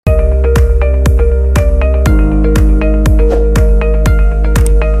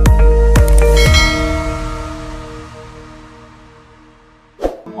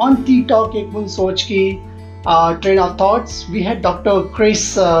Talk Ek Boond Soch ki train of thoughts. We had Dr.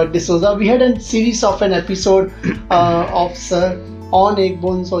 Chris D'Souza. We had a series of an episode of Sir on Ek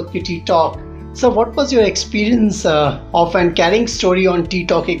Boond Soch ki Tea Talk. So what was your experience of an carrying story on Tea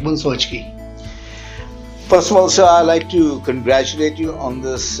Talk Ek Boond Soch ki? First of all, sir, I'd like to congratulate you on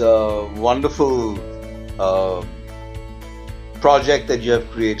this wonderful project that you have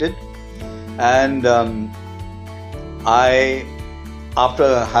created. And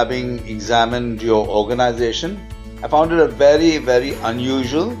after having examined your organization, I found it a very, very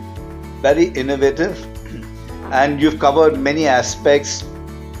unusual, very innovative, and you've covered many aspects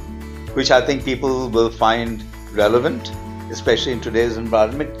which I think people will find relevant, especially in today's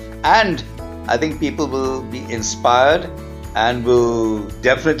environment. And I think people will be inspired and will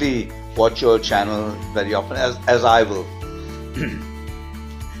definitely watch your channel very often, as I will.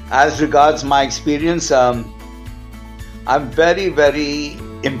 As regards my experience, I'm very, very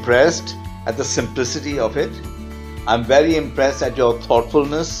impressed at the simplicity of it. I'm very impressed at your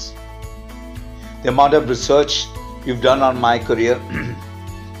thoughtfulness, the amount of research you've done on my career.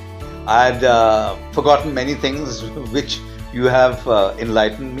 I had forgotten many things which you have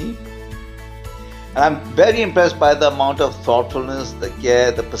enlightened me. And I'm very impressed by the amount of thoughtfulness, the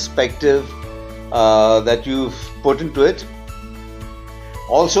care, the perspective that you've put into it.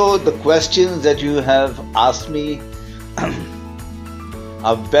 Also, the questions that you have asked me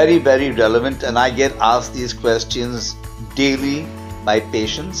are very, very relevant, and I get asked these questions daily by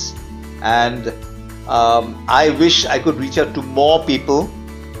patients. And I wish I could reach out to more people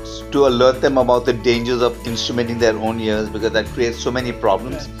to alert them about the dangers of instrumenting their own ears, because that creates so many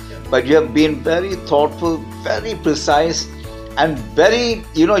problems. But you have been very thoughtful, very precise, and very,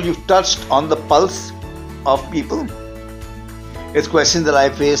 you've touched on the pulse of people. It's questions that I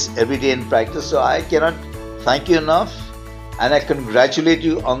face every day in practice, so I cannot thank you enough. And I congratulate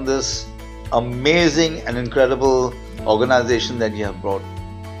you on this amazing and incredible organization that you have brought.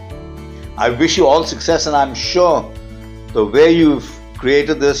 I wish you all success, and I'm sure the way you've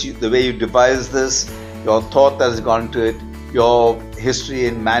created this, the way you devised this, your thought that has gone into it, your history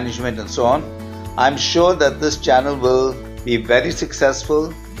in management and so on, I'm sure that this channel will be very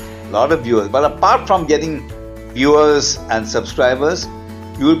successful, a lot of viewers. But apart from getting viewers and subscribers,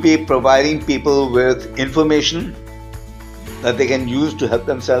 you will be providing people with information that they can use to help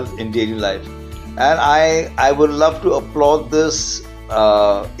themselves in daily life. And I would love to applaud this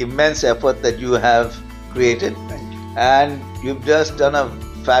immense effort that you have created. Thank you. And you've just done a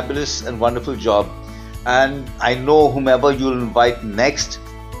fabulous and wonderful job. And I know whomever you'll invite next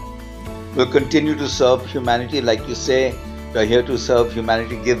will continue to serve humanity. Like you say, you're here to serve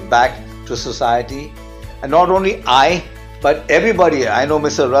humanity, give back to society. And not only I, but everybody. I know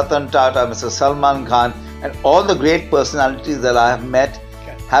Mr. Ratan Tata, Mr. Salman Khan, and all the great personalities that I have met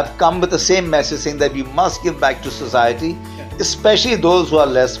have come with the same message, saying that we must give back to society, especially those who are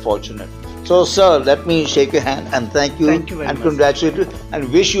less fortunate. So, sir, let me shake your hand and thank you, very and much. congratulate you,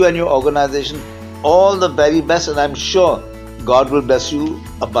 and wish you and your organization all the very best. And I'm sure God will bless you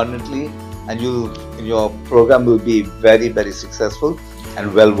abundantly, and your program will be very, very successful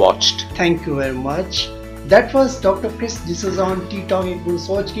and well watched. Thank you very much. That was Dr. Chris D'Souza on Tea Talk Ek Boond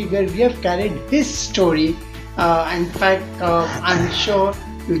Soch ki, where we have carried his story. In fact, I'm sure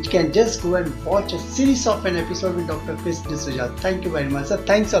you can just go and watch a series of an episode with Dr. Chris D'Souza. Thank you very much, sir.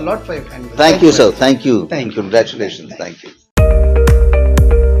 Thanks a lot for your time. Thank you, sir. Thank you. Thank you. Congratulations. Thank you.